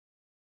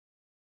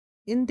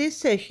In this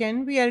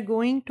session, we are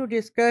going to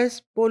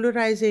discuss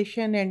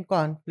polarization and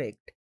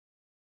conflict.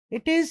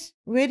 It is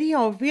very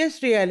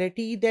obvious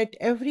reality that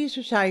every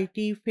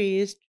society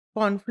faced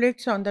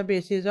conflicts on the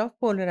basis of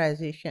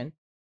polarization.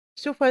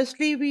 So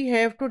firstly, we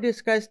have to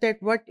discuss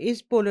that what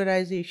is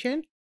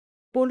polarization.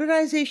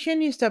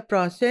 Polarization is the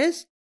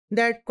process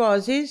that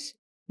causes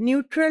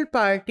neutral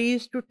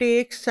parties to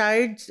take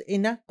sides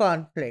in a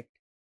conflict.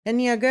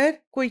 यानी अगर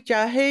कोई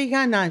चाहे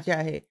या ना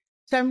चाहे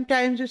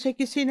sometimes उसे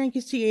किसी न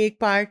किसी एक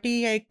पार्टी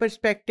या एक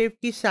पर्सपेक्टिव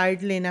की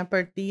साइड लेना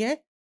पड़ती है.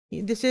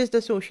 This is the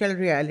social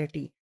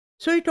reality.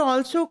 So it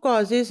also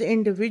causes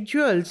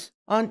individuals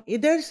on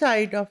either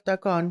side of the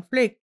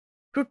conflict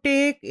to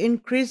take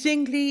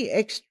increasingly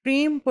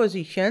extreme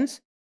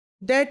positions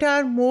that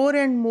are more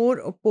and more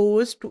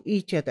opposed to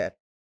each other.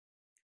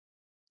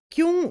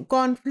 क्यों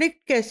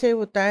conflict कैसे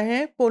होता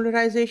है?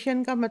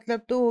 Polarisation का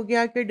मतलब तो हो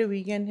गया कि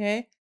डिवीजन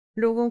है,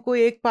 लोगों को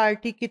एक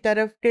पार्टी की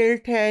तरफ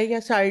टिल्ट है या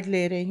साइड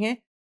ले रहे हैं.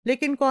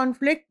 लेकिन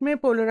कॉन्फ्लिक्ट में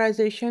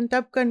पोलराइजेशन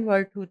तब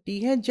कन्वर्ट होती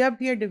है जब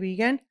ये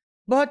डिवीजन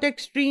बहुत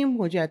एक्सट्रीम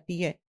हो जाती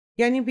है,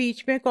 यानी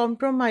बीच में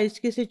कॉम्प्रोमाइज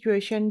की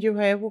सिचुएशन जो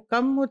है वो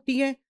कम होती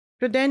है.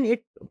 तो then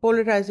it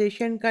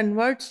polarisation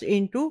converts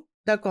into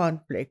the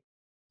conflict.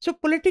 So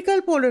political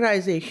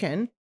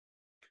polarisation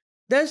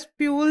thus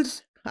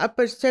fuels a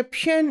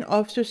perception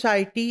of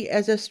society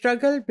as a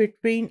struggle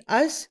between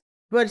us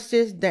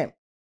versus them,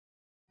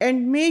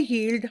 and may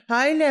yield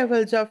high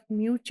levels of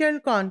mutual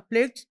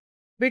conflicts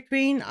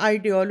between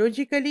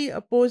ideologically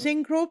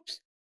opposing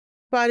groups.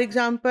 For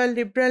example,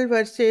 liberal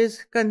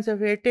versus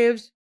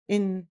conservatives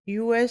in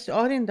US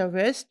or in the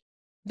West.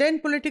 Then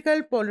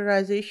political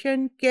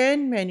polarization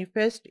can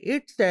manifest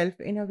itself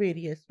in a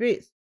various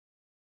ways.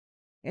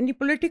 यानी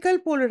political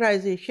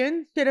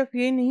polarisation सिर्फ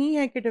ये नहीं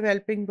है कि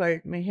developing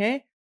world में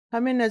है.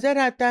 हमें नज़र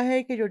आता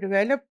है कि जो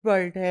डेवलप्ड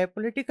वर्ल्ड है,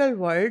 पॉलिटिकल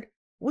वर्ल्ड,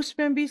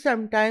 उसमें भी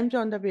sometimes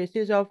on the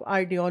basis of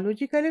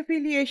ideological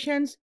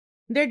affiliations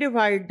they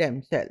divide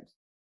themselves.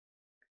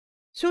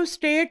 So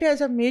state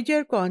as a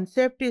major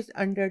concept is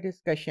under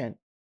discussion,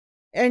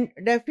 and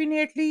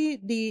definitely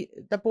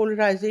the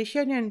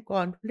polarization and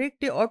conflict,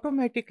 they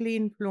automatically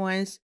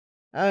influence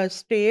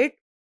state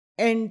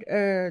and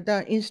the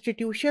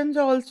institutions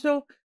also.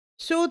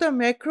 So the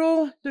macro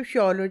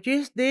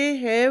sociologists, they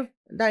have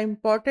the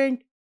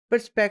important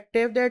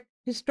perspective that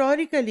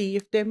historically,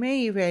 if they may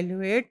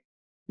evaluate,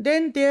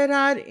 then there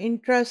are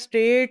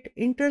interstate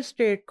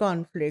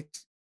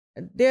conflicts.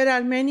 There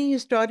are many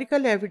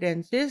historical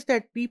evidences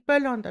that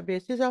people on the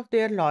basis of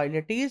their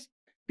loyalties,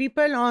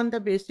 people on the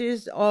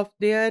basis of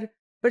their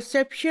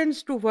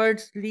perceptions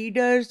towards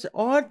leaders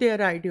or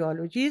their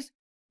ideologies,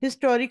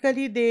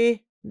 historically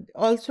they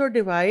also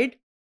divide.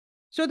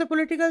 So the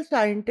political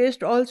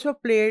scientist also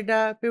played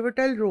a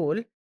pivotal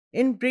role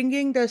in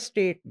bringing the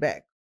state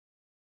back.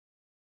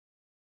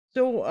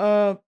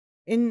 So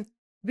in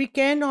we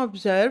can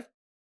observe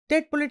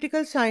that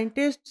political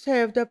scientists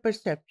have the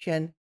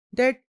perception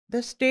that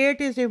the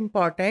state is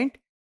important,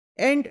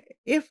 and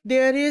if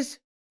there is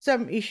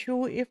some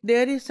issue, if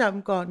there is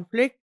some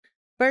conflict,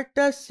 but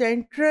the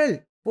central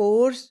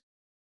force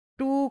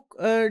to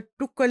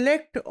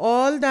collect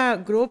all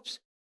the groups,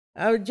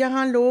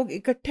 जहाँ लोग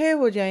इकट्ठे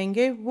हो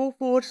जाएंगे, वो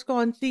force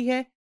कौन सी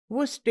है?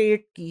 वो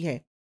state की है.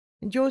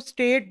 जो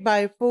स्टेट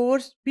बाय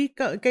फोर्स भी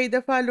कई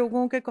दफ़ा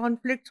लोगों के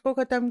कॉन्फ्लिक्ट्स को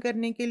ख़त्म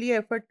करने के लिए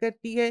एफर्ट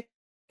करती है.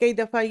 कई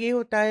दफ़ा ये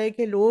होता है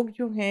कि लोग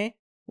जो हैं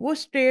वो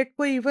स्टेट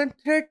को इवन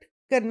थ्रेट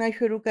करना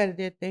शुरू कर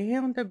देते हैं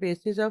on the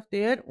basis of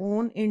their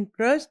own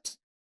interests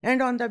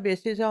and on the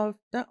basis of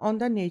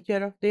the nature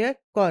of their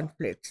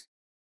conflicts.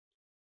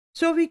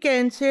 So we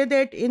can say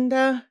that in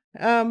the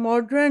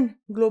modern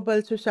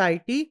global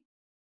society,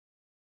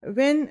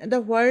 when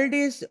the world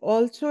is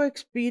also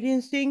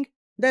experiencing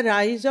the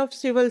rise of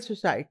civil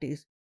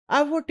societies,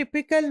 अब वो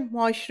typical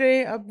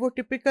माशरे, अब वो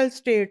typical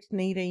states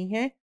नहीं रही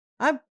हैं.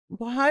 अब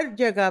हर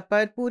जगह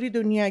पर पूरी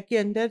दुनिया के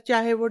अंदर,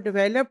 चाहे वो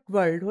डेवलप्ड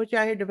वर्ल्ड हो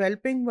चाहे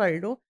डेवलपिंग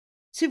वर्ल्ड हो,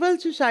 सिविल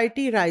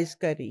सोसाइटी राइज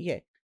कर रही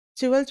है.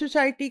 सिविल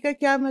सोसाइटी का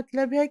क्या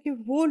मतलब है? कि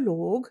वो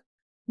लोग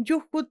जो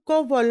खुद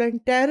को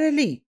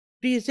वॉलंटरली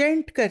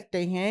प्रेजेंट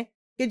करते हैं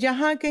कि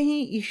जहाँ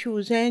कहीं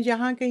इश्यूज हैं,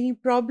 जहाँ कहीं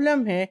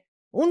प्रॉब्लम है,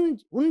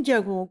 उन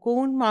जगहों को,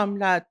 उन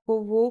मामलात को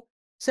वो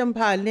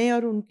संभालें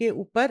और उनके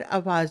ऊपर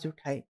आवाज़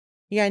उठाएं.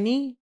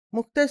 यानी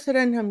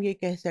मुख्तसरन हम ये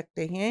कह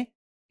सकते हैं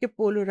कि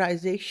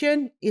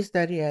polarisation is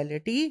the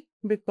reality,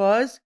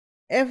 because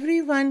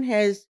everyone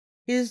has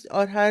his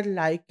और हर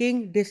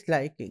लाइकिंग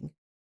डिसलाइकिंग.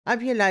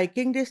 अब ये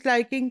लाइकिंग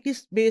डिसलाइकिंग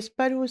किस बेस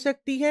पर हो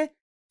सकती है?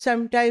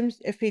 समटाइम्स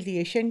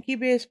एफिलिएशन की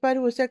बेस पर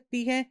हो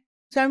सकती है.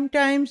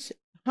 समटाइम्स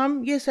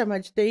हम ये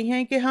समझते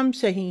हैं कि हम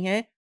सही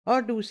हैं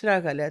और दूसरा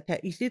गलत है.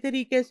 इसी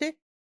तरीके से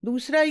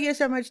दूसरा ये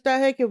समझता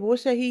है कि वो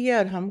सही है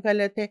और हम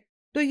गलत है.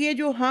 तो ये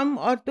जो हम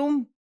और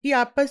तुम की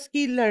आपस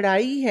की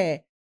लड़ाई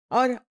है,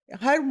 और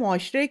हर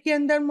माशरे के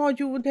अंदर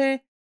मौजूद है.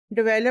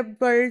 डेवलप्ड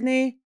वर्ल्ड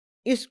ने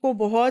इसको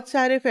बहुत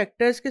सारे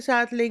फैक्टर्स के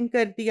साथ लिंक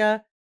कर दिया,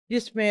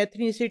 जिसमें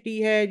एथनिसिटी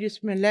है,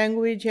 जिसमें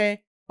लैंग्वेज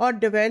है, और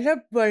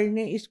डेवलप्ड वर्ल्ड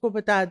ने इसको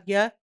बता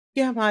दिया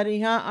कि हमारे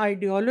यहाँ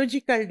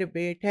आइडियोलॉजिकल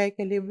डिबेट है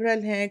कि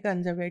लिबरल हैं,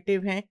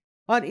 कंजर्वेटिव हैं,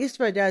 और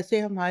इस वजह से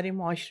हमारे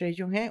माशरे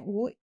जो हैं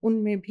वो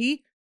उनमें भी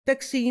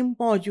तकसीम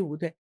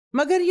मौजूद है।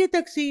 मगर ये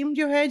तकसीम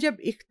जो है जब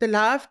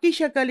इख्तलाफ की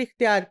शक्ल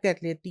इख्तियार कर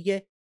लेती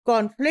है,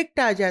 कॉन्फ्लिक्ट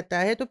आ जाता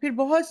है, तो फिर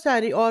बहुत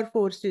सारी और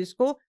फोर्सेस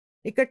को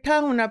इकट्ठा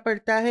होना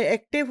पड़ता है,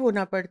 एक्टिव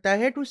होना पड़ता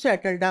है to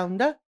settle down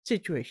the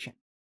situation.